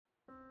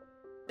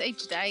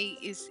Each day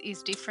is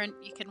different.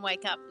 You can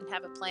wake up and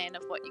have a plan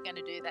of what you're going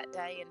to do that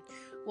day and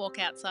walk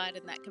outside,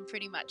 and that can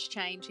pretty much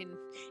change in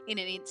an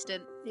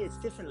instant. Yeah, it's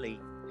definitely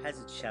has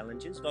its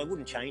challenges, but I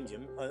wouldn't change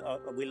them.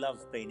 We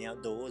love being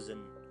outdoors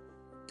and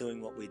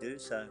doing what we do,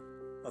 so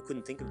I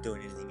couldn't think of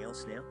doing anything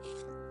else now.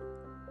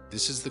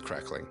 This is The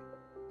Crackling.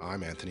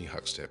 I'm Anthony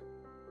Huckstep.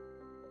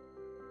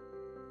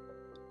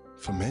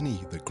 For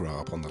many that grow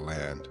up on the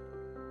land,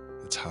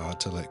 it's hard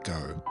to let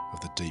go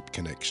of the deep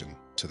connection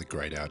to the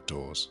great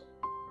outdoors.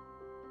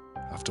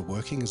 After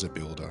working as a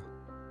builder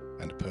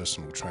and a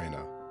personal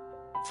trainer,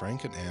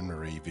 Frank and Anne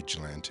Marie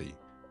Vigilante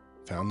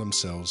found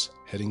themselves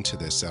heading to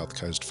their South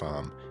Coast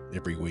farm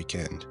every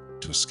weekend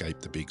to escape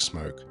the big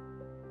smoke.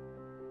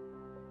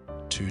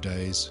 2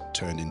 days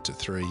turned into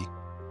 3,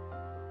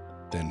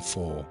 then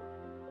 4,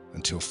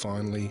 until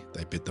finally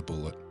they bit the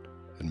bullet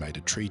and made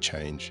a tree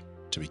change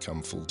to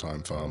become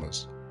full-time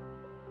farmers.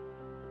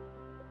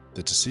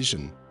 The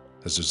decision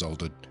has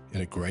resulted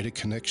in a greater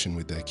connection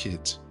with their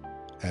kids,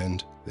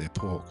 and their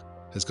pork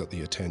has got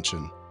the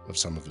attention of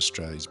some of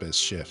Australia's best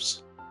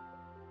chefs.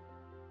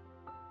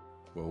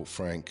 Well,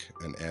 Frank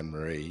and Anne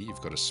Marie,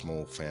 you've got a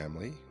small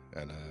family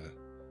and a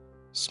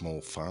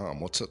small farm.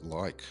 What's it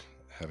like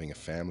having a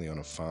family on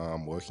a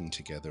farm, working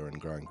together and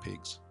growing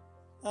pigs?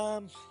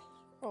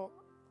 Well,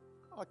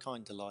 I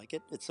kind of like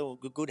it. It's all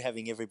good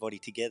having everybody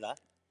together,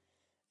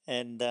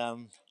 and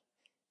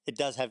it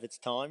does have its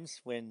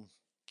times when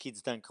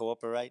kids don't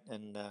cooperate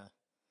and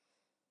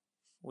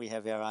we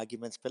have our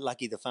arguments. But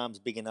lucky the farm's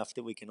big enough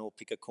that we can all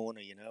pick a corner,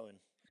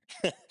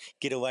 and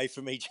get away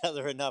from each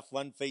other enough.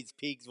 One feeds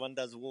pigs, one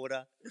does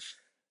water.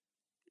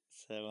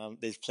 So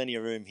there's plenty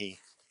of room here.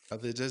 Are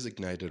there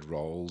designated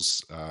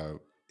roles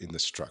in the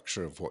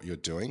structure of what you're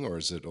doing, or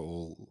is it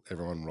all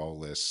everyone roll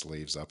their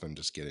sleeves up and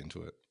just get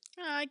into it?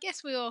 I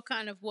guess we all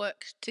kind of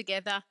work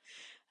together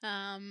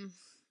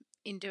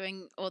in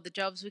doing all the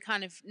jobs. We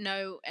kind of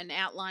know an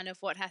outline of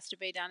what has to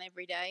be done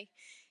every day,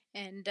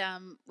 and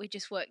we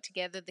just work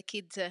together. The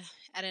kids are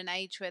at an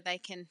age where they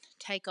can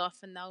take off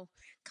and they'll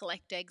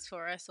collect eggs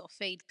for us or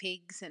feed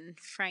pigs, and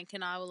Frank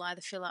and I will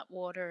either fill up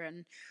water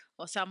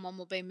or someone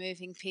will be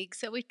moving pigs.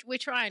 So we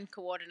try and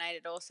coordinate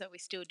it all, so we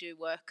still do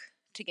work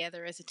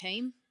together as a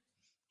team.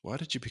 Why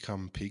did you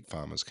become pig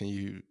farmers? Can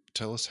you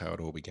tell us how it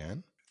all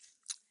began?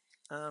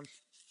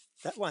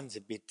 That one's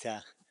a bit...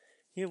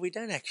 we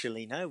don't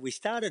actually know. We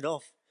started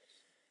off...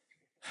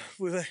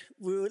 We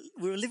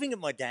were living at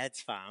my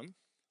dad's farm,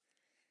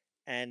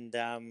 and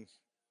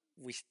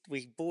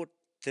we bought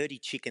 30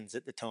 chickens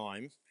at the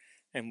time,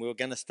 and we were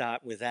going to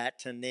start with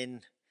that. And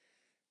then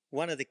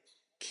one of the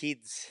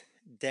kids'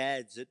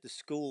 dads at the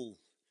school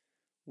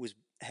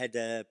had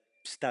a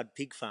stud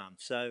pig farm,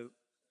 so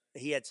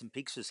he had some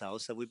pigs for sale.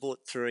 So we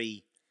bought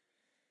 2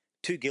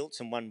 gilts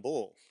and 1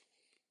 boar,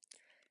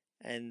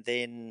 and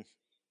then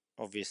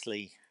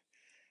obviously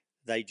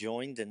they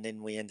joined, and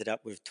then we ended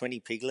up with 20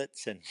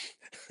 piglets and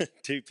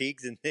 2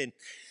 pigs, and then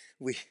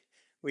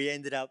we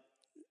ended up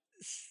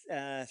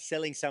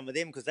selling some of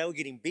them because they were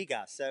getting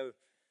bigger. So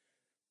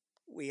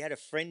we had a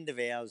friend of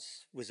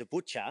ours was a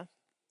butcher,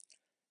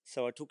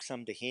 so I took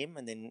some to him,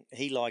 and then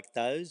he liked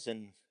those,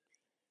 and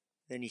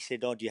then he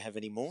said, "Oh, do you have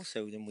any more?"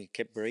 So then we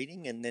kept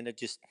breeding, and then it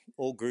just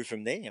all grew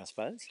from there, I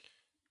suppose.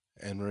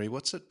 Anne Marie,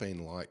 what's it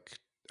been like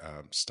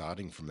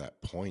starting from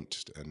that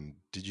point? And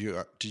did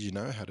you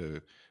know how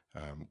to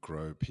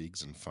grow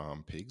pigs and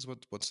farm pigs?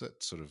 What's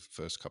that sort of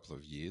first couple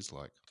of years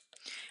like?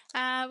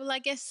 Well, I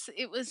guess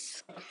it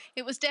was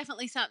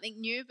definitely something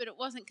new, but it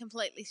wasn't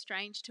completely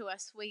strange to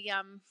us. We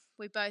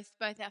both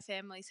our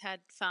families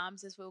had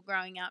farms as we were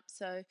growing up.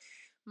 So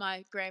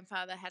my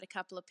grandfather had a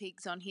couple of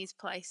pigs on his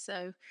place,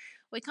 so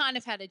we kind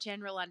of had a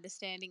general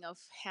understanding of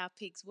how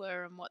pigs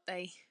were and what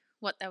they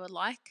were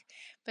like.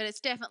 But it's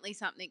definitely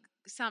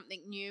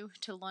something new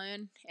to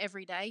learn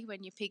every day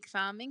when you're pig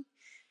farming.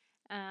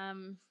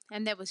 And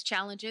there was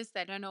challenges.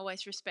 They don't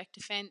always respect a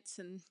fence,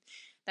 and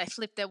they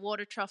flip their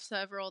water troughs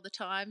over all the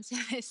time. So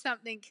there's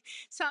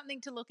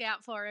something to look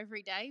out for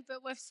every day.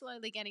 But we're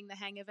slowly getting the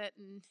hang of it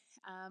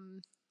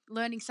and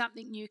learning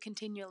something new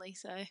continually.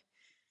 So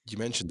You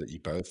mentioned that you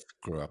both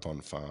grew up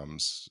on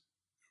farms.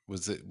 Were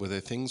there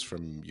things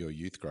from your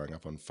youth growing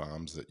up on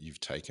farms that you've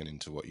taken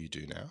into what you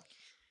do now?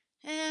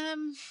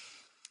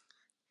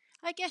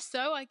 I guess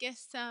so. I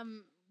guess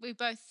we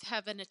both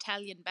have an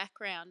Italian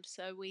background,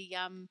 so we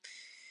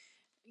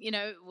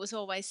it was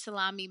always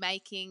salami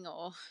making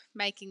or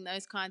making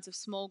those kinds of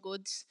small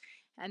goods.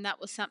 And that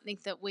was something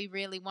that we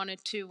really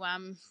wanted to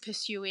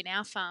pursue in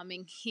our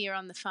farming here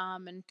on the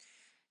farm, and,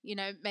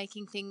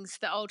 making things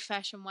the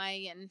old-fashioned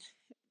way and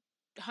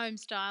home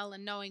style,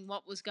 and knowing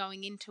what was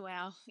going into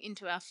our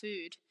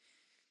food.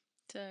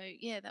 So,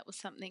 yeah, that was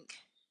something.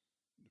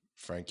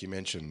 Frank, you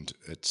mentioned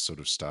it sort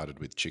of started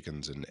with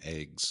chickens and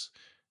eggs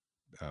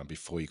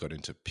before you got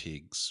into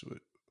pigs.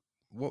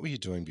 What were you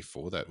doing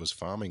before that? Was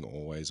farming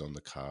always on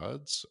the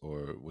cards,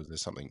 or was there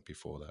something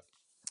before that?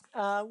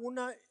 Well,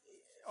 no,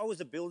 I was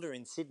a builder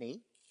in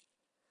Sydney,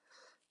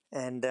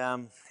 and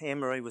Anne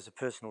Marie was a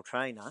personal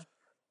trainer,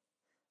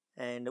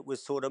 And it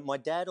was sort of, my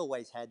dad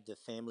always had the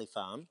family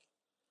farm.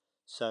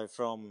 So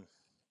from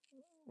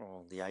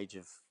the age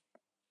of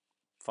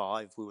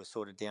 5, we were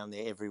sort of down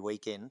there every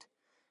weekend.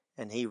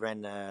 And he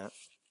ran a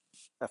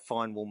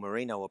fine wool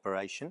merino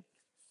operation.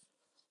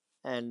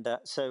 And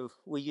so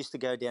we used to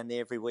go down there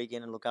every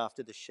weekend and look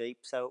after the sheep.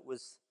 So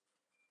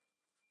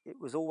it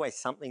was always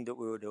something that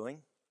we were doing,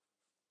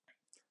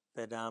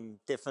 but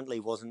definitely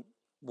wasn't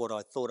what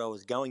I thought I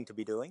was going to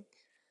be doing,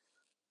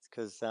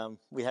 because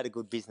we had a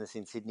good business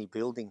in Sydney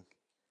building.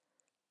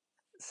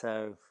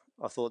 So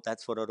I thought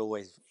that's what I'd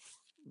always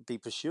be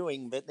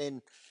pursuing. But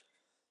then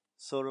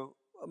sort of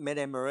met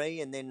Anne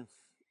Marie, and then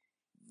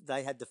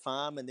they had the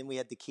farm, and then we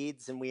had the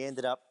kids, and we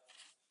ended up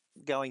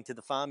going to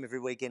the farm every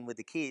weekend with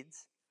the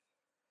kids.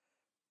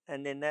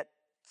 And then that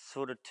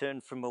sort of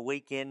turned from a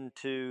weekend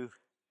to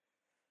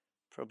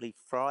probably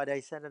Friday,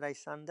 Saturday,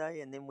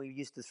 Sunday, and then we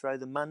used to throw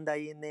the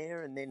Monday in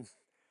there, and then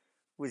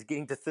was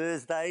getting to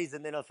Thursdays,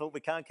 and then I thought we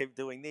can't keep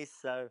doing this,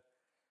 so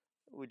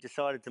we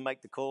decided to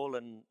make the call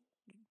and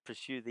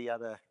pursue the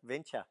other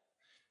venture.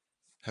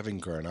 Having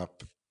grown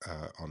up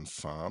on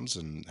farms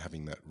and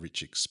having that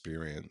rich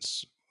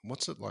experience,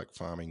 what's it like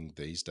farming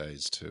these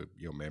days to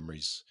your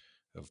memories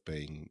of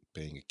being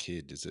a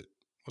kid?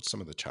 What's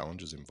some of the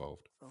challenges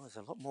involved? Oh, it was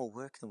a lot more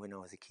work than when I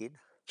was a kid.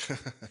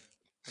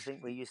 I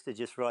think we used to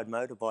just ride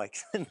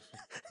motorbikes and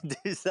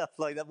do stuff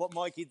like that. What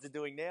my kids are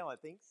doing now, I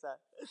think. So,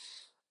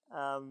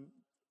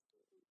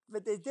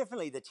 but there's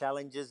definitely the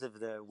challenges of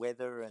the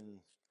weather, and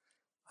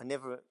I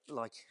never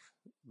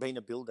being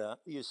a builder.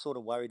 You're sort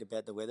of worried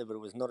about the weather, but it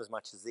was not as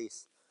much as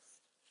this.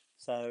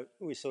 So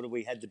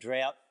we had the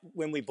drought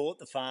when we bought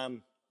the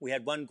farm. We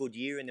had one good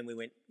year, and then we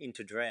went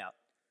into drought.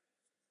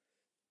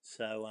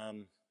 So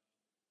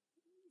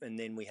and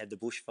then we had the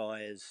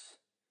bushfires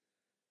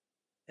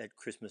at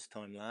Christmas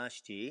time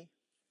last year,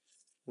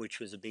 which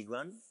was a big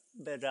one.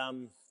 But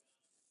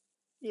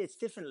yeah, it's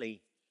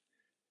definitely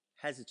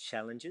has its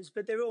challenges,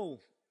 but they're all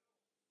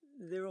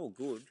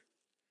good.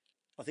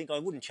 I think I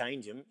wouldn't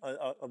change them.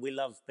 We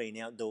love being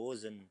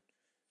outdoors and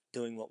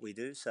doing what we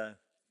do, so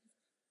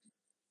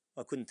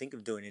I couldn't think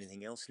of doing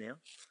anything else now.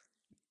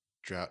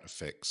 Drought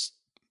affects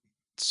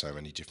so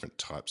many different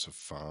types of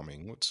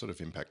farming. What sort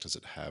of impact does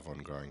it have on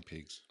growing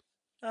pigs?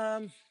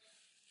 Um,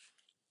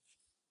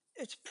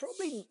 it's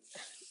probably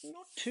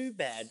not too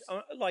bad.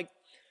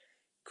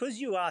 Because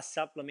you are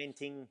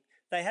supplementing,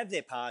 they have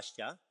their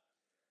pasture,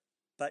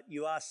 but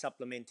you are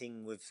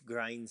supplementing with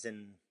grains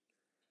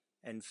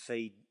and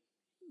feed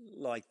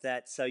like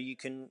that. So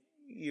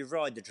you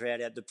ride the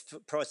drought out. The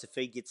price of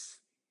feed gets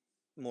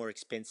more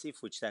expensive,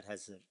 which that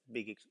has a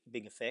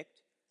big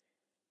effect.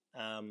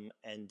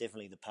 And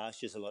definitely the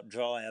pasture's a lot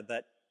drier.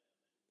 But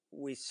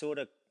we sort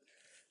of,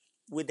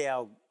 with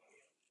our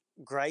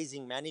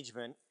grazing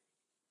management,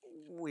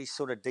 we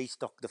sort of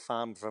destocked the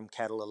farm from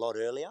cattle a lot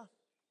earlier,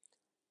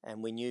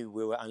 and we knew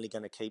we were only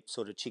going to keep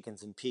sort of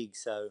chickens and pigs.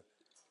 So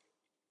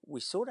we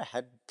sort of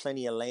had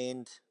plenty of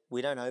land.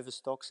 We don't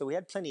overstock, so we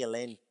had plenty of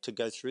land to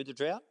go through the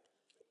drought.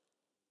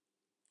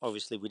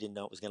 Obviously, we didn't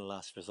know it was going to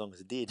last for as long as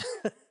it did.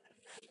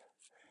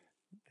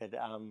 But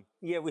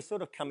yeah, we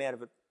sort of come out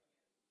of it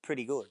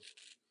pretty good.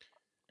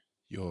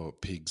 Your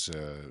pigs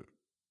are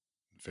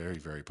very,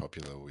 very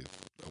popular with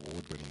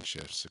award-winning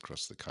chefs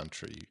across the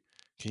country.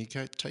 Can you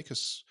take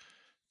us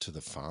to the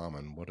farm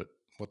and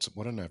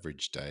what an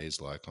average day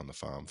is like on the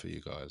farm for you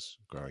guys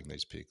growing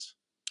these pigs?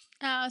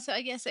 So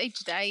I guess each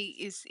day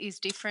is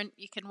different.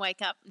 You can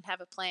wake up and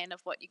have a plan of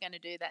what you're going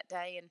to do that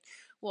day, and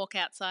walk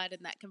outside,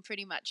 and that can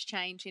pretty much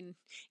change in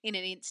an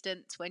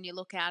instant when you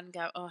look out and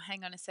go, "Oh,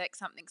 hang on a sec,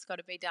 something's got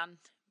to be done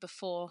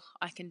before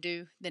I can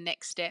do the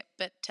next step."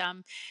 But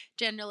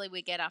generally,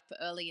 we get up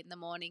early in the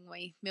morning.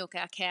 We milk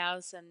our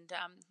cows, and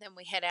then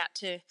we head out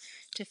to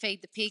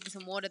feed the pigs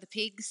and water the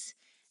pigs.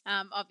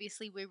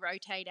 Obviously, we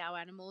rotate our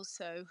animals,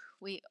 so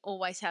we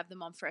always have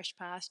them on fresh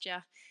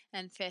pasture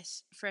and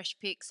fresh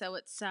pick. So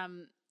it's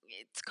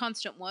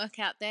constant work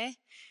out there.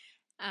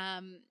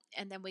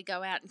 And then we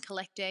go out and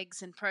collect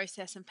eggs and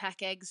process and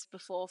pack eggs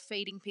before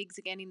feeding pigs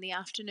again in the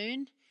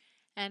afternoon.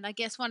 And I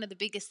guess one of the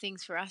biggest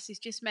things for us is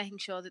just making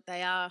sure that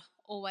they are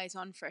always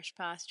on fresh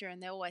pasture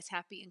and they're always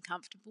happy and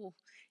comfortable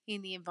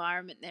in the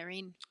environment they're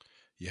in.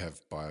 You have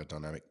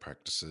biodynamic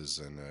practices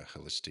and a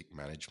holistic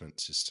management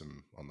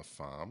system on the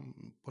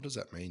farm. What does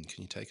that mean?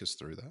 Can you take us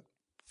through that?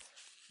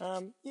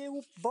 Yeah,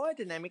 well,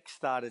 biodynamics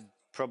started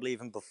probably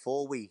even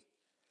before we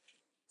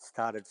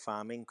started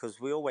farming, because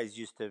we always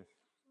used to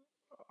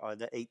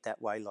either eat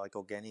that way, like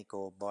organic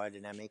or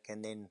biodynamic.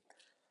 And then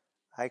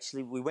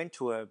actually we went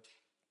to a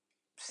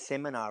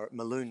seminar at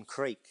Maloon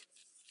Creek,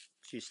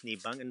 just near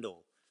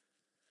Bungendore,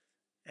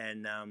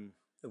 and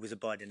it was a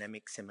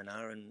biodynamic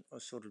seminar, and I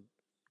sort of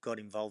got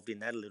involved in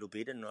that a little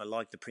bit, and I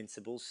liked the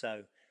principles,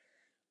 so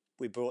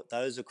we brought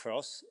those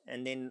across.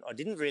 And then I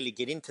didn't really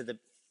get into the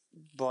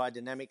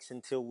biodynamics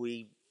until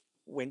we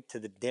went to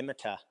the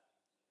Demeter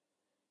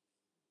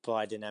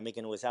biodynamic,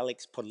 and it was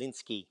Alex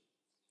Podlinski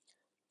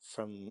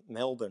from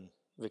Melbourne,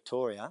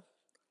 Victoria,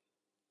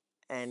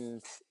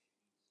 and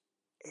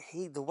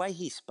the way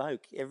he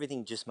spoke,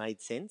 everything just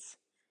made sense.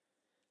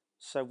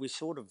 So we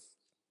sort of,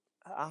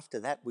 after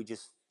that, we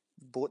just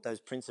brought those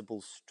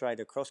principles straight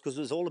across because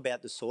it was all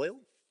about the soil.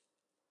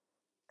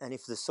 And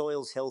if the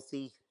soil's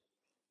healthy,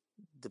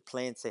 the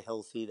plants are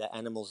healthy, the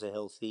animals are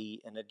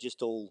healthy, and it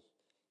just all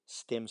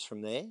stems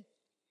from there.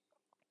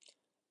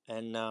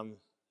 And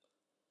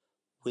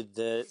with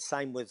the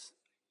same with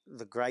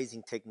the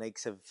grazing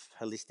techniques of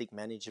holistic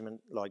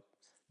management, like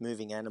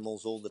moving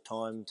animals all the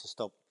time to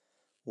stop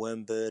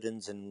worm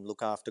burdens and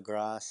look after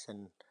grass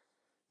and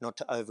not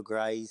to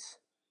overgraze.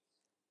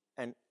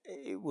 And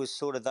it was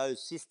sort of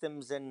those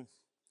systems and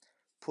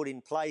put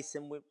in place,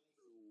 and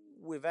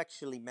we've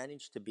actually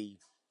managed to be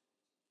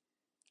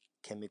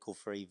chemical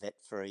free, vet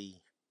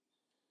free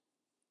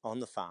on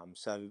the farm.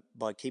 So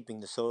by keeping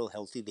the soil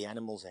healthy, the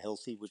animals are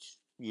healthy, which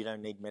you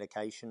don't need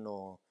medication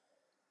or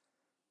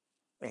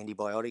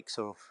antibiotics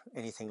or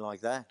anything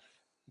like that.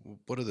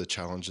 What are the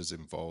challenges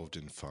involved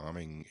in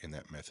farming in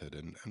that method,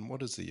 and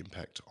what is the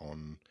impact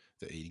on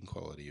the eating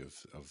quality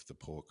of the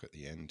pork at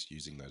the end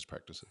using those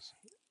practices?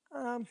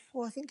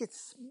 Well, I think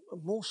it's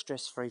more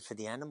stress free for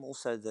the animal,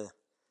 so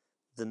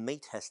the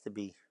meat has to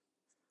be.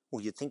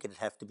 Well, you'd think it'd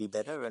have to be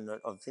better, and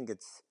I think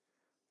it's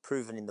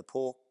proven in the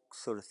pork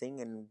sort of thing.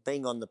 And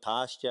being on the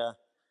pasture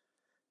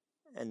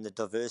and the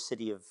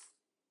diversity of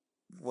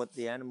what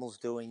the animal's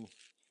doing,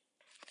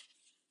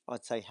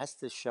 I'd say has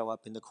to show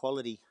up in the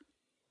quality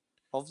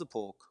of the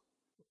pork.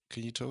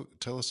 Can you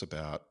tell us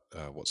about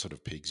what sort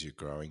of pigs you're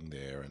growing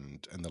there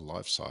and the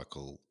life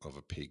cycle of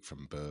a pig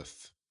from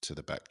birth to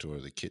the back door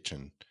of the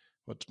kitchen?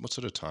 What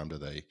sort of time do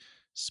they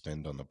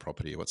spend on the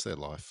property? What's their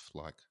life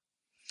like?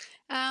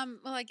 Well,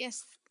 I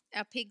guess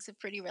our pigs are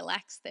pretty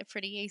relaxed. They're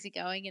pretty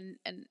easygoing,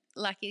 and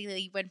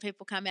luckily, when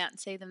people come out and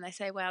see them, they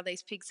say, "Wow,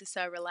 these pigs are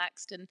so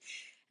relaxed."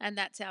 And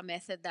that's our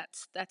method.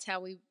 That's how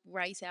we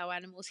raise our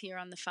animals here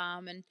on the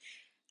farm. And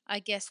I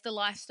guess the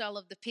lifestyle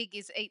of the pig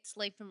is eat,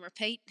 sleep, and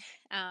repeat.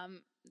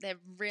 They're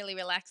really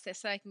relaxed. They're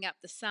soaking up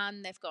the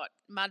sun. They've got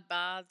mud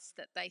baths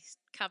that they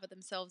cover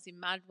themselves in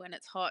mud when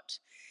it's hot.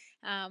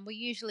 We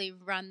usually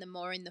run them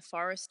more in the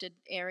forested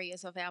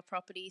areas of our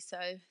property,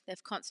 so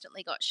they've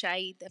constantly got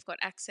shade. They've got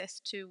access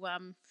to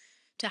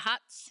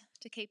huts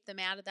to keep them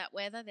out of that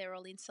weather. They're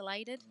all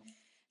insulated.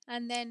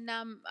 And then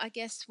I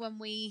guess when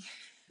we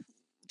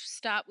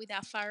start with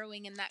our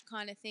furrowing and that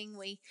kind of thing,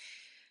 we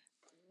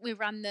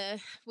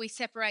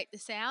separate the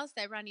sows.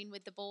 They run in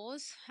with the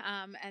boars,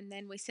 and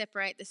then we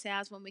separate the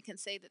sows when we can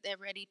see that they're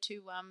ready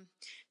to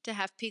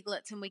have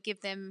piglets, and we give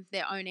them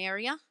their own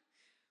area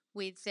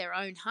with their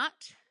own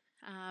hut,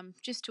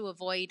 just to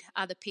avoid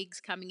other pigs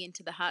coming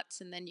into the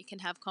huts, and then you can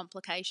have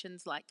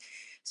complications like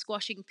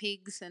squashing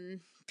pigs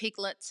and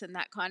piglets and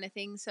that kind of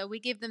thing. So we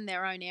give them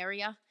their own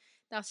area.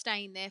 They'll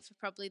stay in there for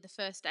probably the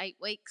first 8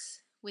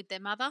 weeks with their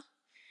mother.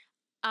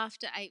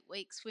 After 8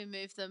 weeks, we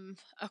move them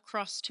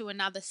across to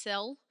another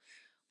cell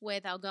where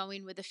they'll go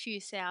in with a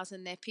few sows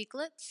and their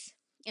piglets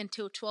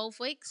until 12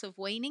 weeks of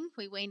weaning.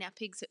 We wean our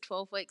pigs at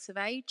 12 weeks of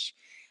age.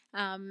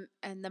 And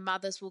the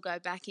mothers will go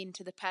back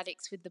into the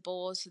paddocks with the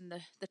boars, and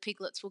the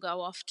piglets will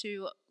go off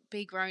to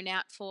be grown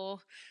out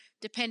for,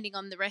 depending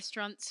on the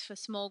restaurants. For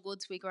small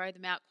goods, we grow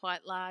them out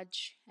quite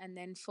large. And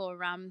then for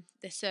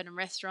there's certain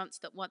restaurants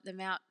that want them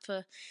out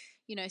for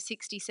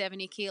 60,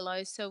 70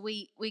 kilos. So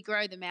we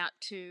grow them out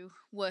to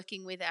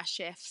working with our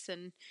chefs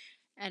and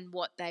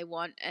what they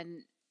want.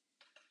 And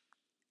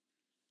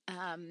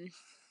um,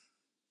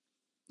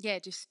 yeah,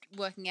 just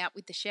working out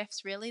with the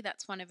chefs, really.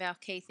 That's one of our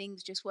key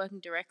things, just working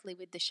directly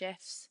with the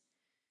chefs.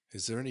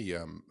 Is there any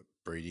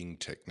breeding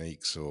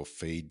techniques or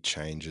feed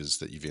changes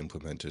that you've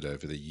implemented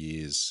over the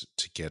years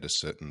to get a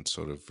certain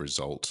sort of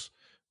result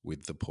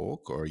with the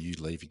pork, or are you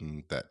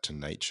leaving that to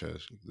nature?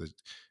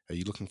 Are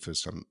you looking for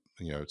some,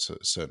 a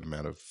certain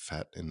amount of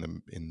fat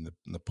in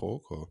the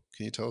pork, or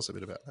can you tell us a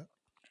bit about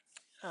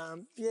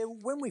that? Yeah,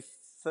 when we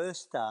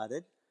first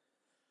started,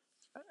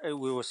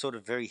 we were sort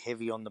of very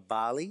heavy on the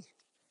barley,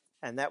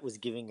 and that was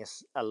giving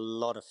us a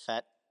lot of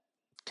fat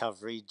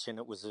coverage, and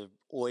it was a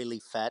oily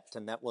fat,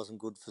 and that wasn't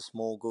good for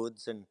small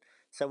goods. And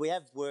so we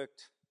have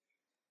worked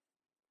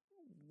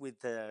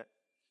with the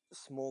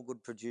small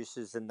good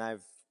producers, and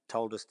they've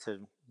told us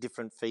to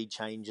different feed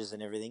changes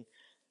and everything.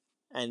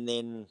 And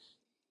then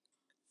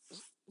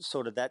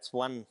sort of that's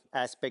one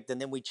aspect.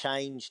 And then we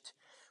changed.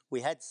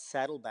 We had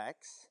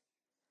saddlebacks,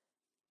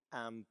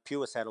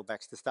 pure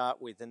saddlebacks to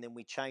start with, and then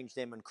we changed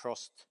them and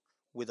crossed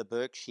with a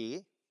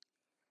Berkshire,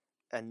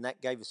 and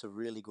that gave us a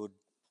really good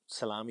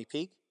salami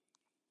pig.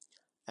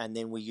 And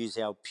then we use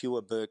our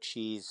pure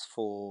Berkshires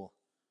for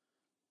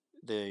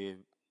the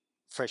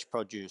fresh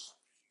produce,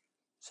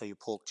 so your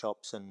pork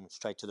chops and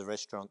straight to the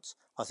restaurants.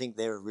 I think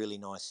they're a really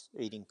nice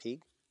eating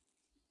pig.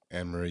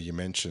 Anne Marie, you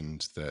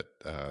mentioned that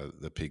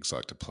the pigs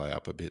like to play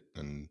up a bit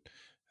and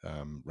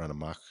run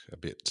amok a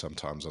bit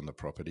sometimes on the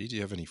property. Do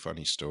you have any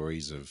funny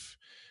stories of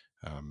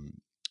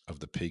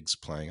the pigs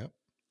playing up?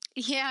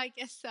 Yeah, I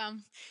guess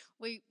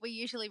we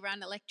usually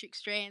run electric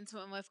strands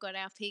when we've got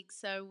our pigs.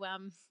 So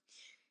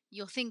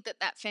you'll think that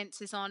that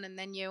fence is on, and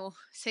then you'll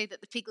see that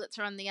the piglets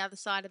are on the other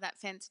side of that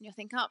fence, and you'll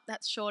think, oh,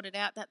 that's shorted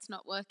out, that's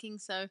not working.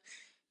 So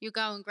you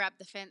go and grab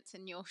the fence,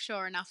 and you'll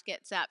sure enough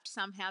get zapped.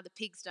 Somehow the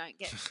pigs don't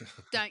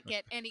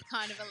get any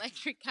kind of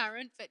electric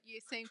current, but you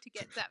seem to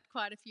get zapped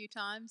quite a few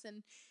times.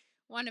 And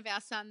one of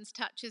our sons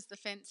touches the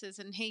fences,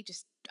 and he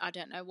just, I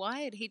don't know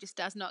why, he just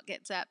does not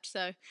get zapped.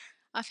 So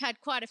I've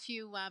had quite a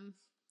few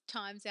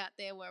times out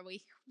there where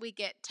we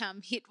get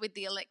hit with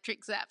the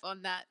electric zap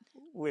on that.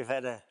 We've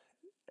had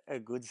a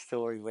good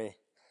story where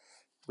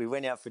we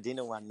went out for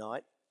dinner one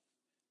night,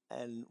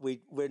 and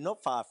we're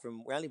not far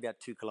from, we're only about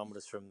 2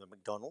 kilometres from the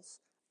McDonald's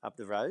up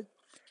the road,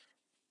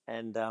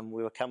 and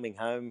we were coming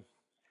home,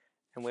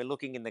 and we're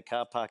looking in the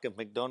car park of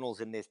McDonald's,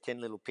 and there's 10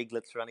 little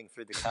piglets running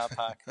through the car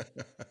park.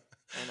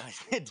 And I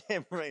said to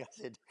Emery, I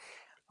said,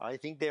 I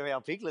think they're our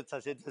piglets. I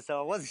said, so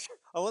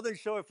I wasn't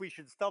sure if we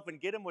should stop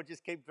and get them or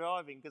just keep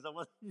driving, because I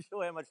wasn't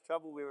sure how much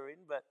trouble we were in,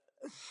 but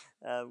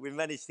we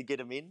managed to get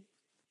them in,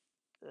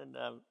 and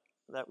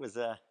that was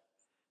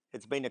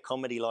it's been a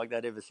comedy like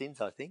that ever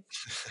since, I think.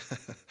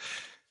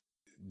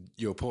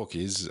 Your pork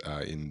is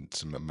in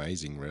some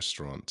amazing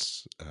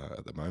restaurants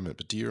at the moment,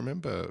 but do you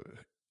remember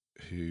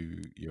who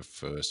your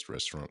first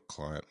restaurant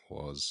client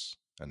was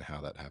and how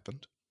that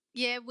happened?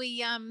 Yeah,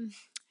 we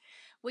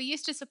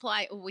used to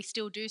supply, or we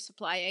still do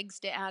supply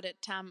eggs out at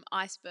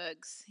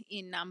Icebergs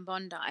in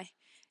Bondi,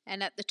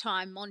 and at the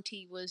time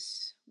Monty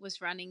was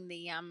running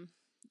the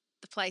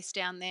place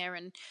down there,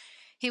 and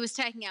he was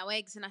taking our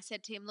eggs, and I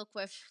said to him, look,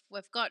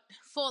 we've got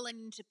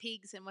fallen into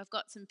pigs, and we've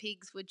got some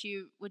pigs. Would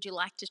you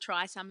like to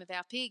try some of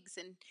our pigs?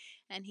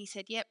 And he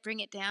said, yep, bring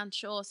it down,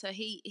 sure. So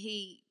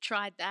he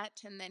tried that,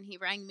 and then he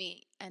rang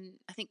me, and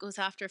I think it was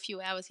after a few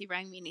hours he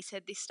rang me, and he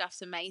said, this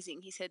stuff's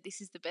amazing. He said,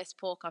 this is the best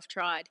pork I've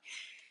tried.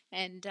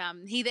 And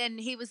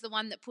he was the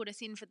one that put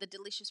us in for the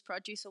Delicious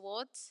Produce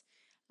Awards,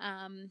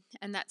 and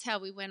that's how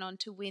we went on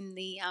to win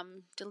the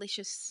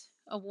Delicious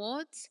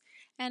Awards.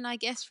 And I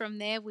guess from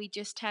there we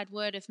just had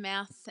word of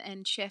mouth,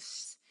 and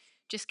chefs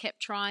just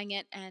kept trying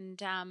it,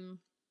 and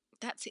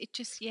that's it.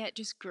 It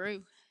just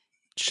grew.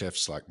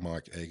 Chefs like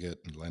Mike Eggert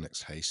and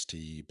Lennox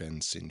Hasty, Ben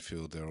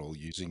Sinfield, they're all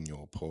using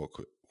your pork.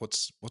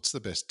 What's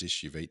the best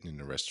dish you've eaten in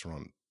a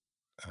restaurant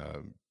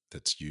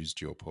that's used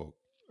your pork?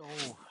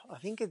 Oh, I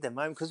think at the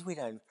moment, because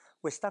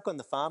we're stuck on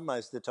the farm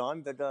most of the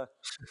time, but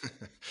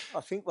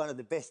I think one of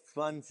the best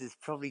ones is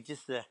probably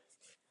just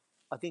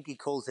I think he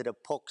calls it a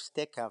pork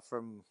stecker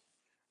from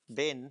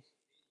Ben,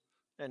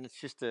 and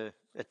it's just a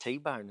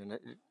T-bone, and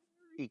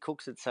he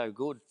cooks it so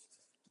good.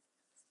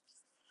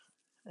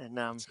 And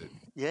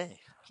yeah,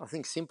 I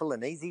think simple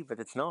and easy, but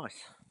it's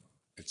nice.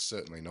 It's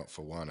certainly not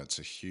for one. It's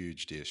a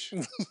huge dish.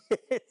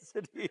 Yes,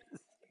 it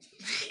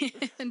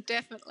is.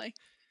 Definitely.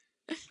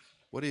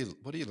 What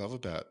do you love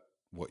about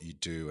what you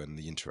do and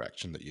the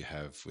interaction that you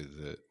have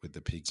with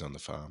the pigs on the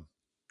farm?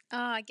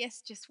 I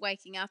guess just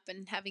waking up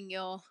and having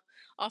your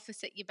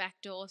office at your back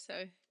door.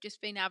 So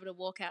just being able to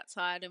walk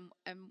outside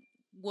and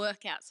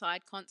work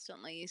outside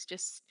constantly is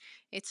just,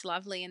 it's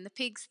lovely. And the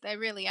pigs, they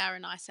really are a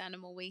nice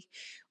animal. We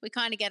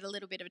kind of get a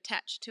little bit of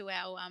attached to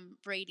our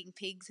breeding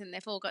pigs, and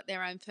they've all got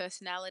their own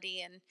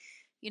personality, and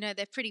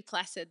they're pretty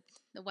placid.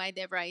 The way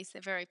they're raised,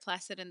 they're very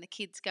placid, and the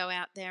kids go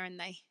out there and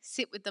they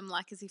sit with them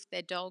like as if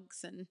they're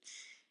dogs, and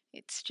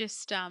it's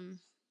just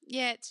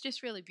yeah, it's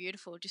just really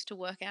beautiful just to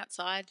work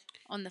outside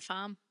on the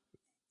farm.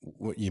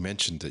 What you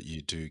mentioned that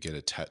you do get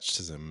attached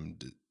to them.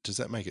 Does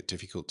that make it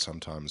difficult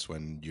sometimes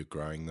when you're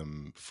growing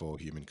them for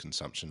human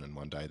consumption and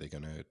one day they're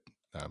going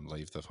to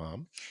leave the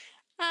farm?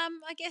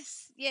 I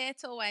guess, yeah,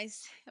 it's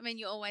always, I mean,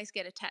 you always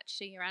get attached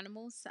to your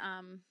animals,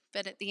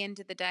 but at the end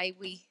of the day,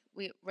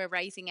 we're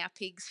raising our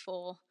pigs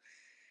for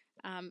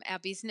our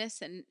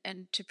business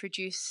and to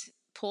produce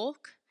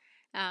pork.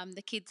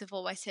 The kids have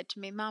always said to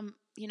me, Mum,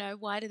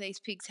 why do these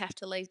pigs have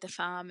to leave the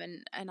farm?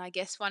 And I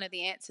guess one of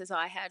the answers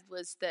I had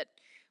was that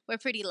we're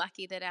pretty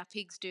lucky that our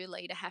pigs do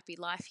lead a happy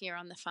life here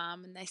on the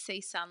farm, and they see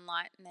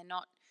sunlight and they're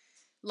not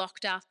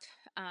locked up.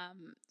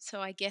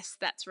 So I guess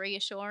that's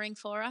reassuring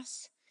for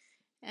us.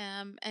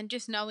 And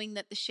just knowing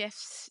that the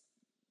chefs,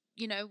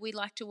 we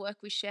like to work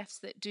with chefs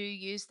that do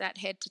use that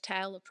head to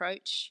tail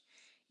approach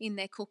in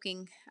their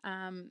cooking.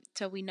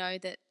 So we know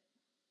that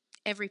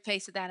every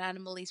piece of that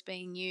animal is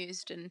being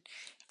used, and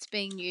it's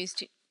being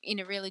used in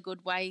a really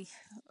good way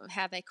of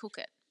how they cook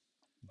it.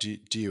 Do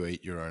you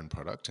eat your own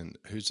product, and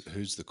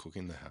who's the cook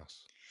in the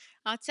house?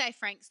 I'd say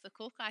Frank's the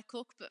cook. I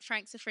cook, but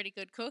Frank's a pretty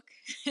good cook.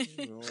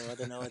 Oh, I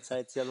don't know. I'd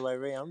say it's the other way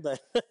around, but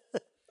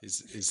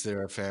Is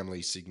there a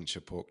family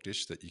signature pork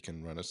dish that you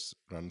can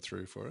run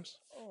through for us?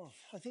 oh,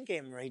 I think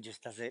Anne Marie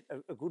just does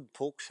a good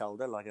pork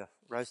shoulder, like a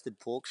roasted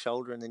pork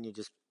shoulder, and then you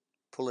just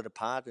pull it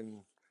apart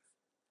and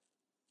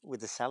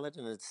with the salad,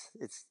 and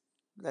it's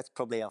that's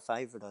probably our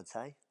favourite, I'd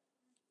say.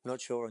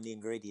 Not sure on the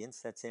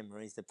ingredients. That's Anne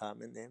Marie's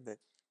department there, but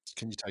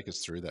Can you take us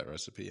through that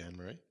recipe, Anne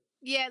Marie?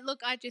 Yeah, look,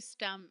 I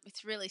just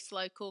it's really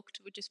slow cooked.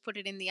 We just put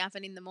it in the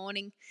oven in the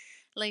morning,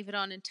 leave it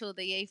on until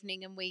the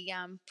evening, and we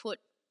put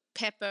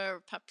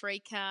pepper,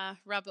 paprika,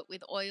 rub it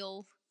with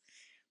oil,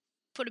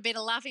 put a bit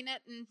of love in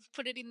it, and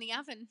put it in the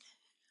oven.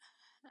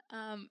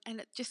 And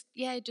it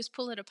just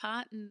pull it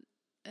apart, and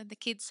the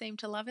kids seem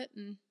to love it,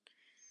 and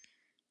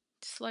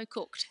slow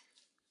cooked.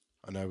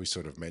 I know we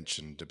sort of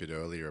mentioned a bit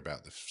earlier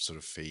about the sort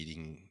of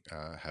feeding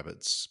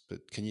habits,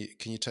 but can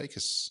you take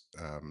us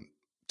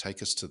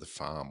to the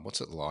farm?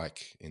 What's it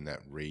like in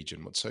that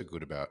region? What's so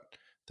good about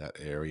that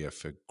area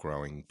for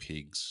growing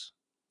pigs?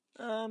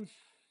 Um,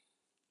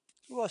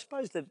 well, I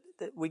suppose that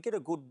we get a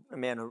good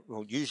amount of,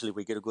 well, usually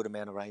we get a good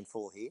amount of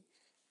rainfall here.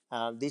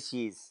 This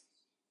year's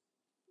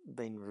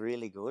been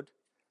really good.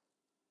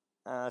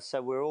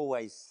 So we're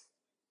always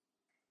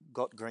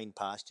got green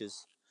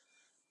pastures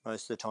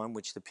most of the time,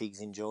 which the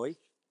pigs enjoy.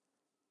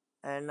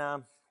 And I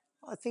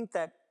think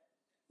that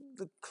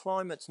the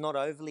climate's not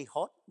overly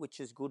hot, which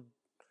is good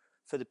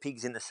for the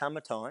pigs in the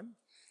summertime.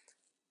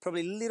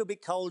 Probably a little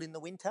bit cold in the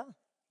winter,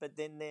 but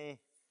then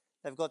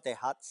they've got their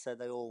huts, so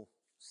they all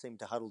seem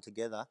to huddle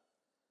together.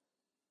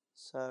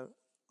 So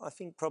I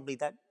think probably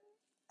that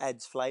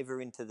adds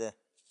flavour into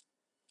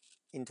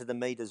the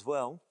meat as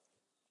well.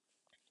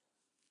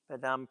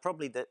 But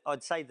probably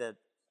I'd say that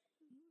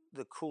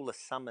the cooler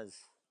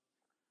summers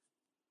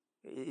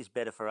is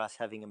better for us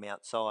having them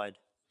outside.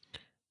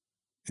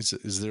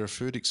 Is there a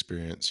food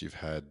experience you've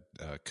had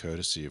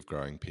courtesy of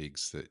growing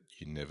pigs that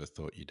you never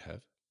thought you'd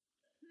have?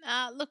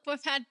 Look,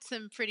 we've had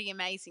some pretty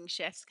amazing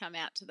chefs come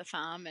out to the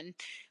farm, and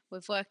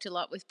we've worked a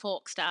lot with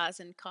Pork Stars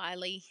and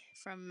Kylie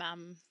from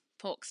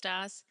Pork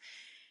Stars.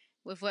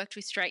 We've worked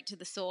with Straight to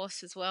the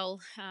Source as well,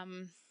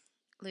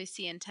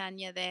 Lucy and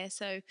Tanya there.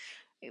 So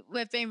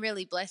we've been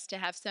really blessed to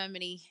have so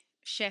many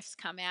chefs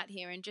come out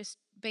here and just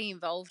be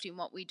involved in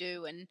what we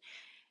do, and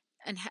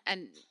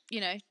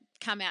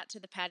come out to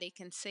the paddock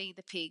and see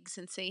the pigs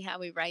and see how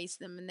we raise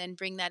them, and then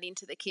bring that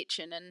into the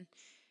kitchen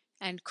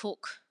and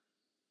cook,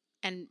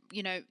 and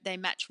they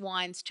match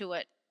wines to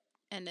it,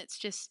 and it's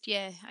just,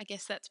 I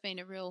guess that's been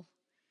a real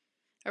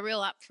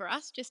up for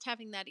us, just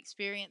having that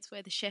experience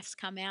where the chefs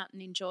come out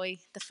and enjoy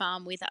the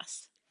farm with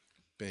us.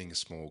 Being a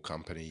small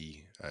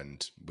company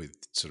and with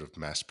sort of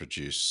mass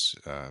produce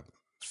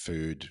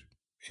food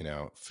in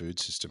our food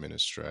system in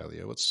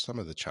Australia, what's some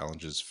of the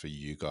challenges for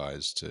you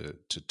guys to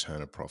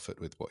turn a profit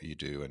with what you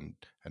do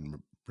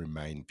and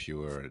remain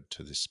pure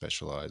to this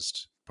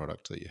specialized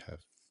product that you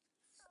have?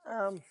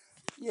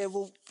 Yeah,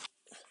 well,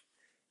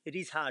 it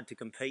is hard to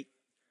compete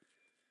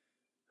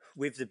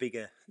with the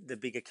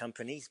bigger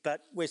companies,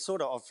 but we're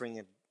sort of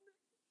offering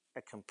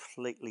a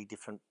completely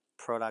different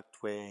product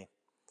where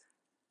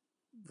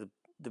the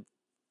the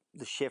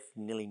the chef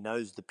nearly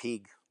knows the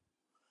pig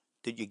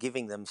that you're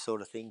giving them,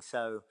 sort of thing.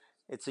 So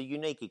it's a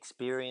unique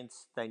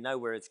experience. They know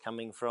where it's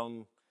coming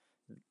from.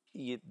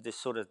 The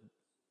sort of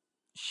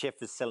chef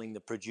is selling the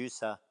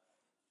producer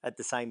at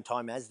the same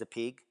time as the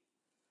pig.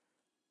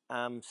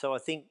 So I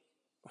think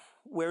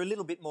we're a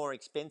little bit more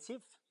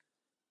expensive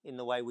in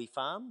the way we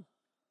farm,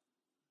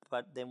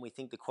 but then we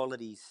think the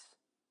quality's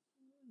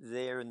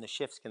there and the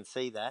chefs can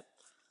see that.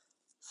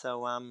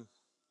 So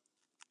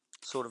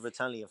sort of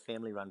it's only a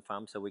family run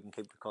farm, so we can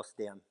keep the costs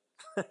down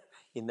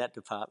in that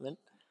department.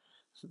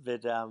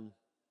 But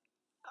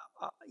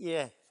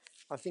yeah,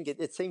 I think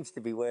it seems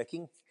to be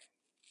working,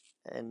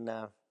 and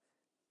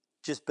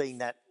just being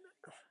that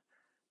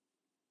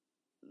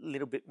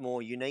little bit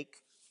more unique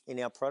in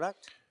our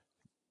product.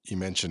 You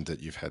mentioned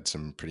that you've had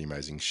some pretty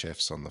amazing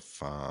chefs on the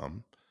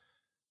farm.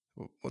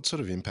 What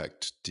sort of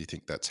impact do you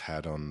think that's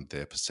had on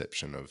their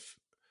perception of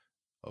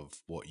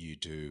what you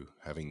do,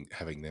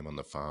 having them on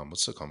the farm?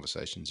 What's the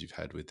conversations you've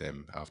had with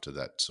them after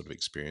that sort of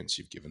experience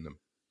you've given them?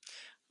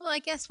 Well, I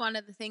guess one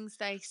of the things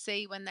they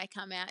see when they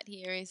come out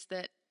here is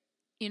that,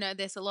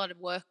 there's a lot of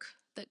work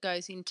that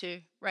goes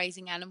into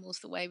raising animals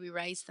the way we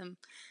raise them.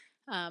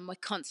 We're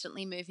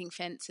constantly moving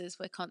fences,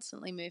 we're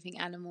constantly moving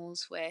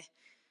animals, we're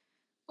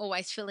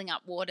always filling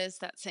up waters.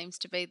 That seems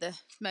to be the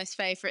most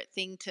favourite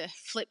thing, to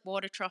flip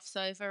water troughs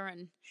over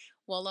and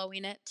wallow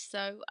in it.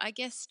 So I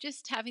guess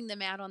just having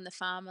them out on the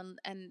farm,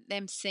 and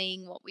them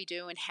seeing what we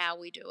do and how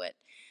we do it,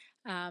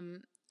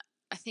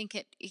 I think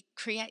it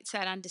creates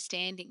that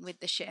understanding with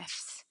the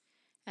chefs,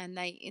 and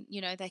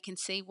they can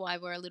see why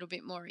we're a little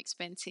bit more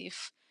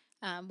expensive,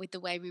 with the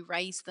way we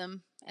raise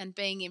them. And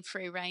being in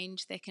free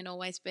range, there can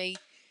always be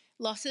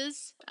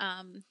losses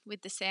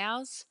with the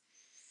sows.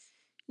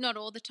 Not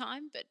all the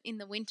time, but in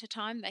the winter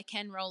time they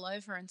can roll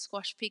over and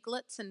squash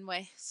piglets, and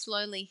we're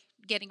slowly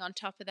getting on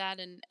top of that,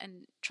 and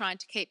trying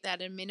to keep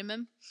that at a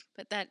minimum.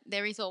 But that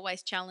there is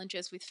always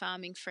challenges with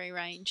farming free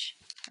range,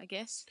 I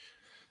guess.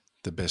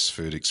 The best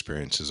food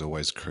experiences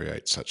always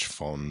create such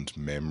fond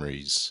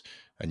memories.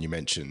 And you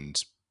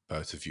mentioned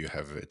both of you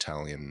have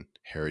Italian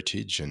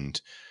heritage, and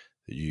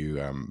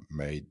you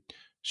made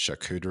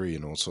charcuterie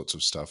and all sorts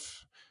of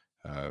stuff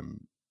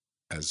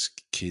as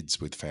kids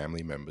with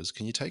family members.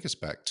 Can you take us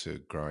back to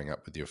growing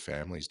up with your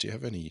families? Do you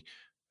have any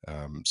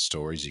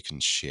stories you can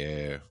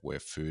share where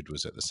food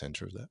was at the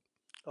centre of that?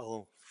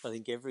 Oh, I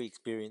think every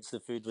experience, the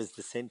food was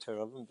the centre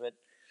of them. But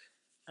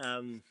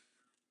um,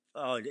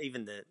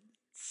 even the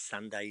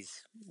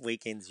Sundays,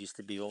 weekends used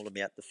to be all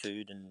about the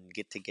food and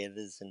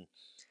get-togethers. And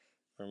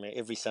I remember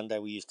every Sunday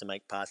we used to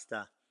make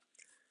pasta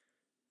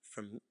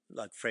from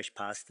like fresh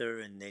pasta,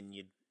 and then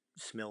you'd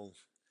smell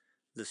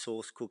the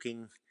sauce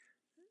cooking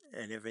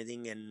and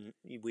everything. And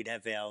we'd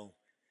have our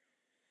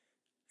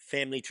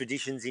family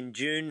traditions in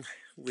June.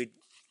 We'd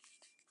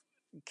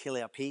kill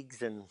our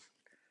pigs, and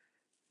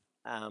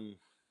um,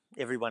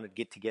 everyone would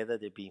get together.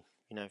 There'd be,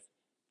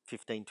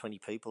 15, 20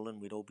 people,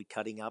 and we'd all be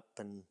cutting up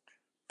and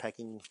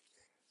packing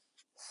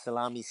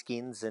salami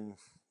skins and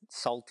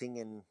salting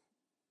and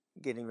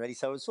getting ready.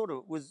 So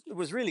it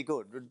was really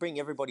good. It would bring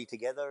everybody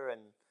together,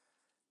 and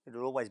it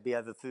would always be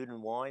over food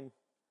and wine.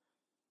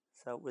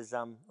 So it was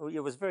a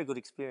very good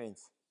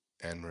experience.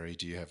 Anne Marie,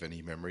 do you have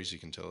any memories you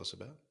can tell us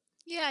about?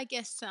 Yeah, I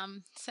guess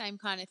same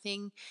kind of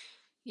thing.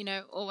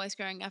 Always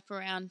growing up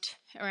around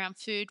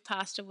food.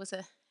 Pasta was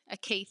a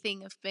key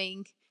thing of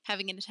being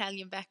having an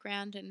Italian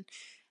background, and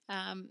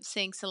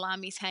seeing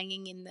salamis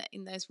hanging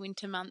in those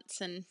winter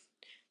months, and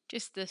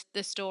just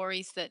the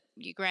stories that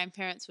your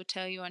grandparents would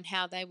tell you on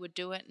how they would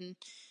do it,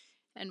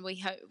 and we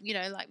hope,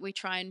 like, we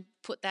try and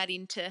put that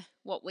into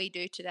what we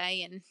do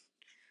today, and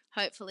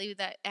hopefully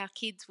that our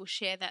kids will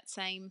share that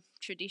same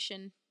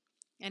tradition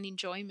and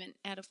enjoyment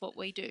out of what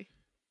we do.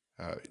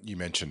 You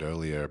mentioned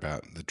earlier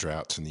about the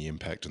droughts and the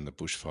impact and the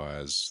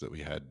bushfires that we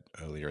had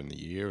earlier in the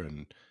year,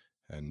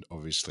 and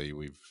obviously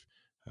we've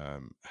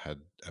had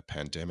a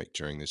pandemic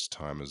during this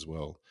time as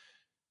well.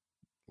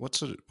 What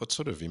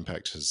sort of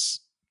impact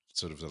has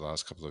sort of the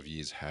last couple of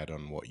years had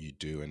on what you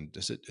do, and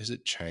has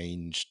it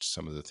changed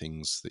some of the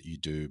things that you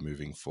do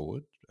moving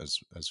forward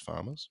as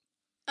farmers?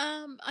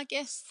 I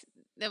guess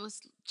there was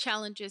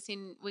challenges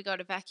in we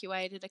got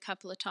evacuated a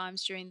couple of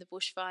times during the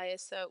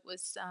bushfires, so it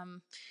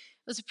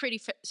was a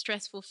pretty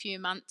stressful few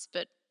months.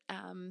 But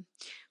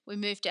we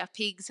moved our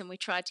pigs and we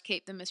tried to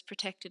keep them as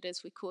protected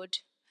as we could,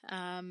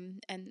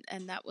 and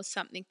that was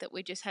something that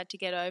we just had to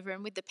get over.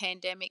 And with the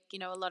pandemic,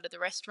 a lot of the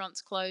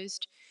restaurants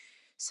closed,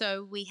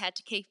 so we had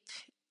to keep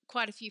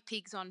quite a few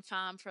pigs on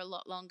farm for a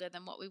lot longer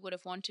than what we would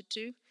have wanted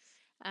to.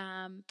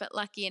 But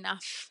lucky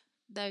enough,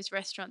 those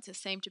restaurants have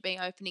seemed to be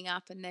opening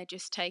up and they're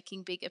just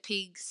taking bigger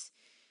pigs.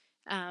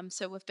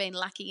 So we've been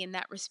lucky in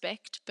that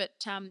respect. But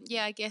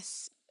yeah, I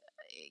guess,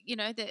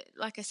 that,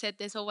 like I said,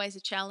 there's always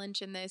a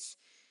challenge, and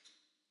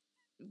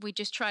we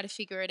just try to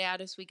figure it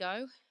out as we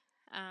go.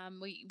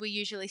 We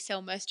usually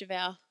sell most of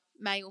our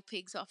male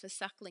pigs off as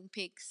suckling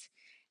pigs.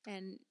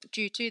 And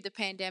due to the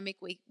pandemic,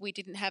 we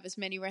didn't have as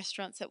many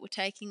restaurants that were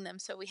taking them,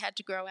 so we had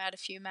to grow out a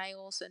few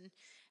males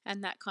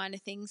and that kind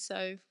of thing.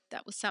 So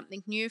that was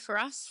something new for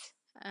us,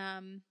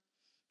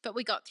 but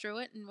we got through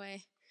it, and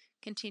we're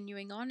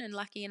continuing on. And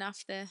lucky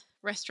enough, the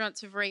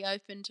restaurants have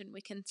reopened, and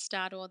we can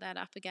start all that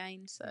up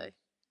again. So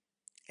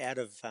Out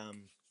of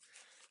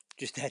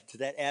Just add to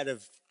that, out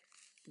of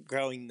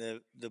growing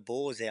the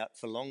boars out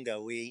for longer,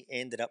 we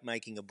ended up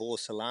making a boar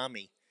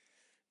salami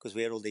because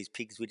we had all these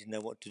pigs we didn't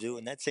know what to do,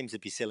 and that seems to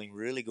be selling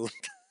really good.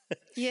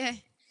 yeah.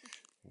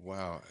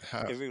 Wow,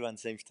 Everyone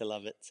seems to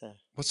love it. So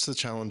what's the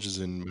challenges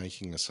in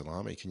making a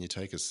salami? Can you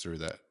take us through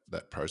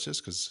that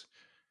process? Because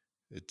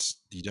it's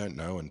you don't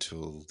know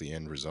until the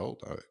end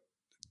result,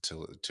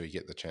 till you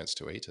get the chance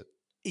to eat it.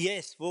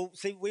 yes, well,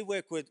 see, I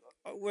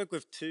work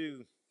with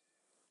two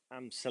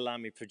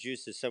salami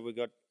producers. So we've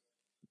got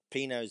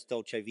Pino's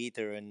Dolce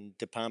Vita and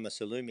De Parma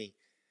Salumi,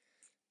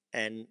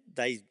 and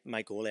they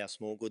make all our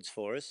small goods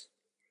for us.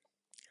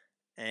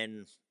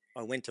 And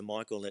I went to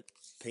Michael at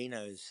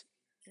Pino's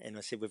and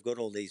I said, "We've got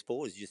all these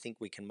boars. Do you think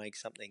we can make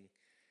something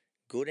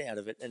good out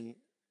of it?" And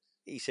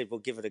he said, "Well,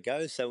 give it a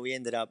go." So we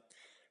ended up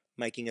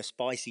making a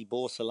spicy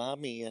boar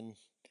salami, and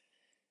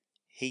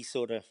he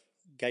sort of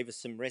gave us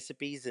some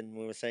recipes, and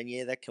we were saying,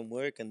 "Yeah, that can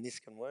work, and this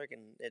can work,"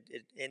 and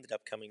it ended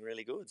up coming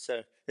really good.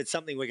 So it's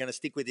something we're going to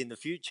stick with in the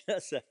future.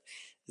 So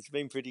it's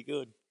been pretty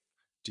good.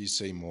 Do you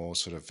see more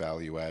sort of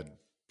value add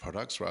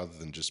products rather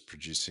than just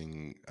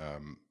producing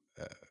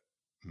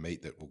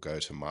meat that will go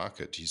to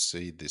market? Do you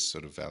see this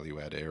sort of value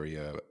add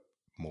area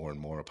more and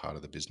more a part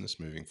of the business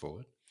moving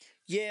forward?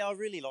 Yeah, I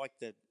really like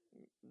the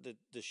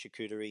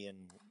charcuterie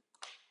and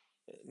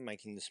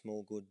making the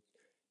small good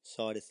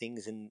side of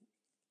things, and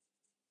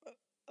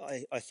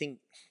I think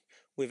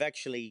we've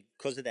actually,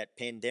 because of that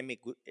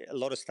pandemic, a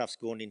lot of stuff's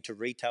gone into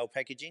retail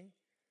packaging.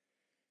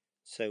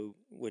 So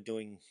we're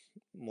doing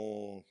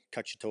more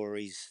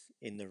cacciatories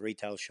in the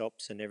retail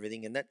shops and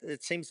everything, and that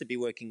it seems to be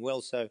working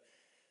well. So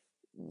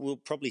we'll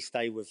probably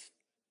stay with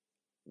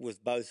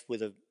both,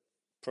 with a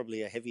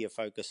probably a heavier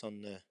focus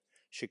on the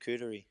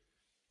charcuterie.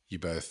 You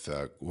both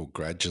well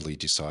gradually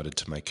decided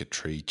to make a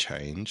tree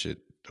change. It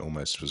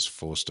almost was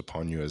forced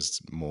upon you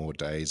as more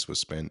days were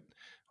spent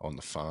on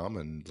the farm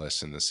and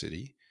less in the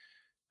city.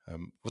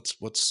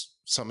 What's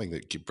something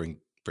that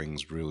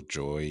brings real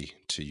joy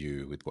to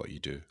you with what you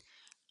do?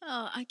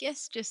 Oh, I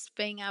guess just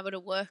being able to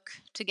work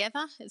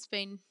together has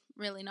been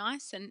really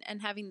nice,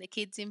 and having the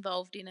kids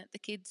involved in it. The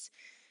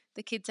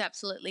kids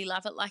absolutely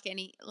love it. Like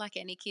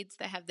any kids,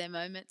 they have their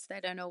moments.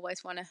 They don't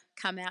always want to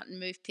come out and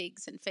move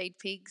pigs and feed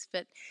pigs,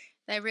 but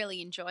they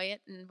really enjoy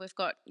it. And we've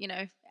got,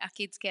 our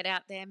kids get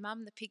out there,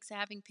 Mum, the pigs are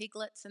having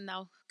piglets, and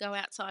they'll go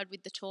outside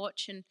with the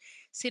torch and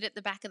sit at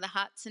the back of the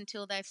huts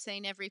until they've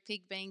seen every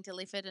pig being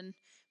delivered and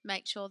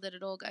make sure that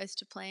it all goes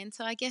to plan.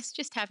 So I guess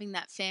just having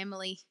that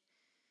family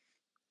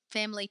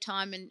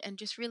time and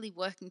just really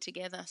working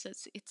together. So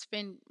it's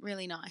been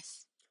really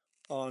nice.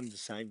 Oh, I'm the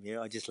same. Yeah,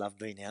 I just love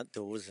being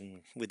outdoors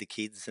and with the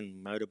kids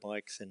and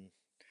motorbikes, and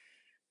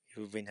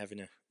we've been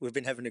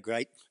having a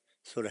great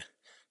sort of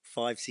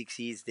 5-6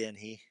 years down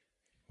here.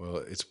 Well,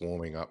 it's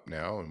warming up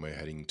now and we're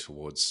heading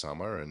towards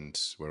summer, and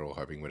we're all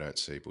hoping we don't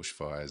see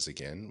bushfires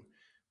again.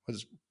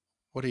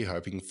 What are you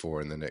hoping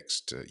for in the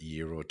next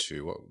year or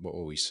two? What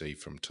will we see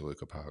from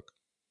Talucca Park?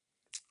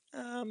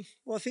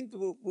 Well, I think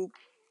we'll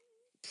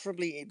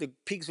probably the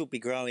pigs will be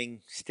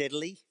growing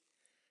steadily.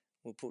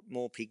 We'll put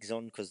more pigs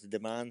on because the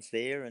demand's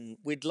there, and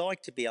we'd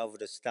like to be able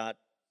to start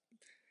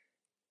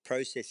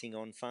processing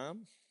on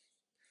farm,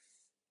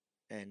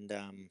 and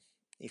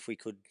if we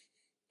could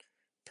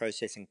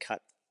process and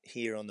cut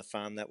here on the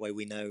farm, that way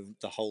we know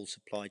the whole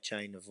supply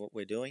chain of what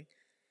we're doing.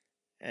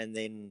 And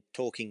then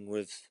talking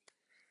with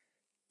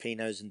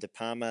Pinos and De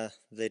Palma,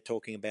 they're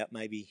talking about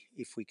maybe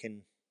if we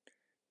can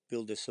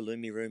build a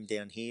salumi room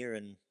down here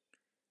and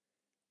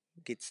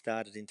get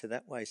started into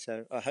that way.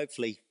 So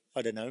hopefully,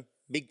 I don't know,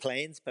 big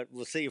plans, but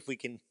we'll see if we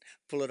can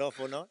pull it off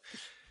or not.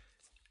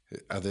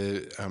 Are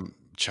there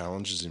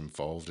challenges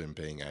involved in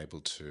being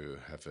able to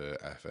have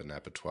an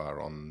abattoir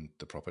on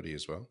the property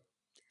as well?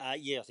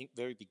 Yeah, I think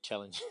very big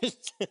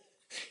challenges.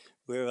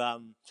 we're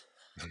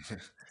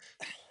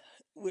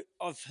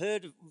I've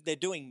heard they're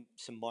doing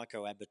some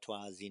micro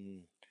abattoirs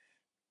in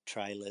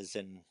trailers,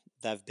 and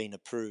they've been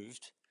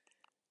approved.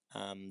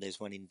 There's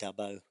one in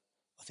Dubbo.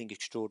 I think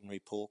Extraordinary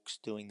Pork's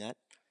doing that.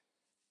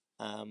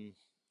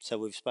 So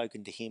we've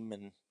spoken to him,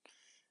 and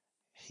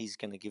he's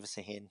going to give us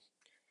a hand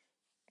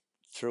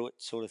through it,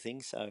 sort of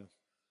thing. So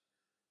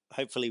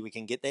hopefully we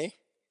can get there.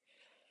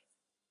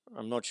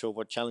 I'm not sure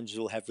what challenges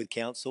we'll have with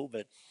council,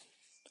 but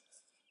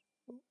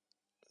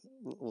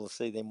we'll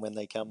see them when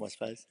they come, I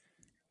suppose.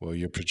 Well,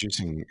 you're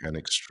producing an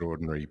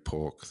extraordinary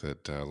pork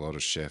that a lot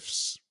of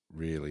chefs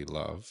really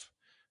love.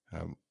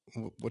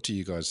 What do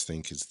you guys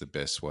think is the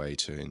best way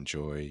to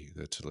enjoy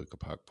the Talucca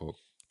Park pork?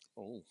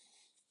 Oh,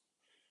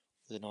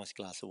 with a nice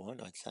glass of wine,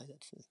 I'd say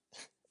that's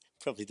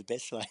probably the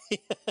best way.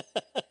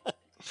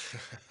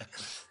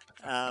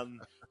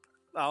 um,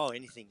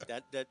 anything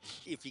that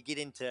if you get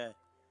into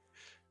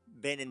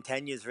Ben and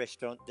Tanya's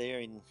restaurant there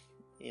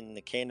in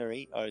the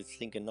cannery, I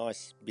think a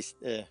nice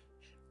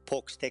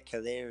pork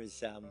stecker there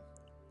is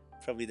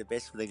probably the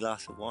best with a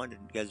glass of wine,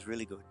 and it goes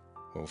really good.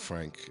 Well,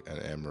 Frank and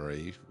Anne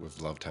Marie, we've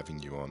loved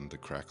having you on The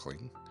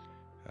Crackling.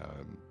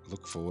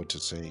 Look forward to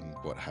seeing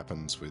what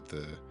happens with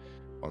the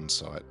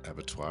on-site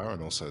abattoir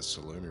and also the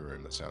salumi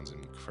room. That sounds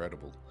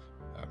incredible.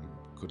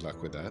 Good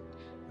luck with that.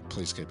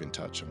 Please keep in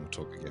touch and we'll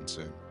talk again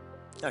soon.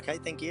 Okay,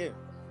 thank you.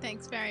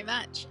 Thanks very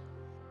much.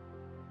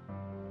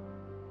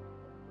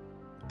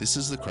 This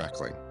is The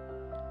Crackling,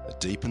 a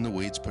Deep in the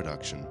Weeds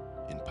production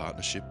in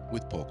partnership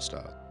with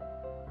Porkstar.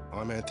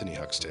 I'm Anthony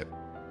Huckstep.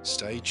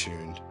 Stay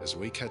tuned as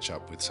we catch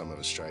up with some of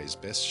Australia's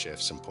best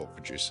chefs and pork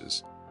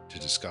producers to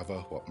discover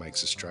what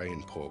makes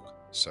Australian pork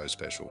so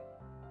special.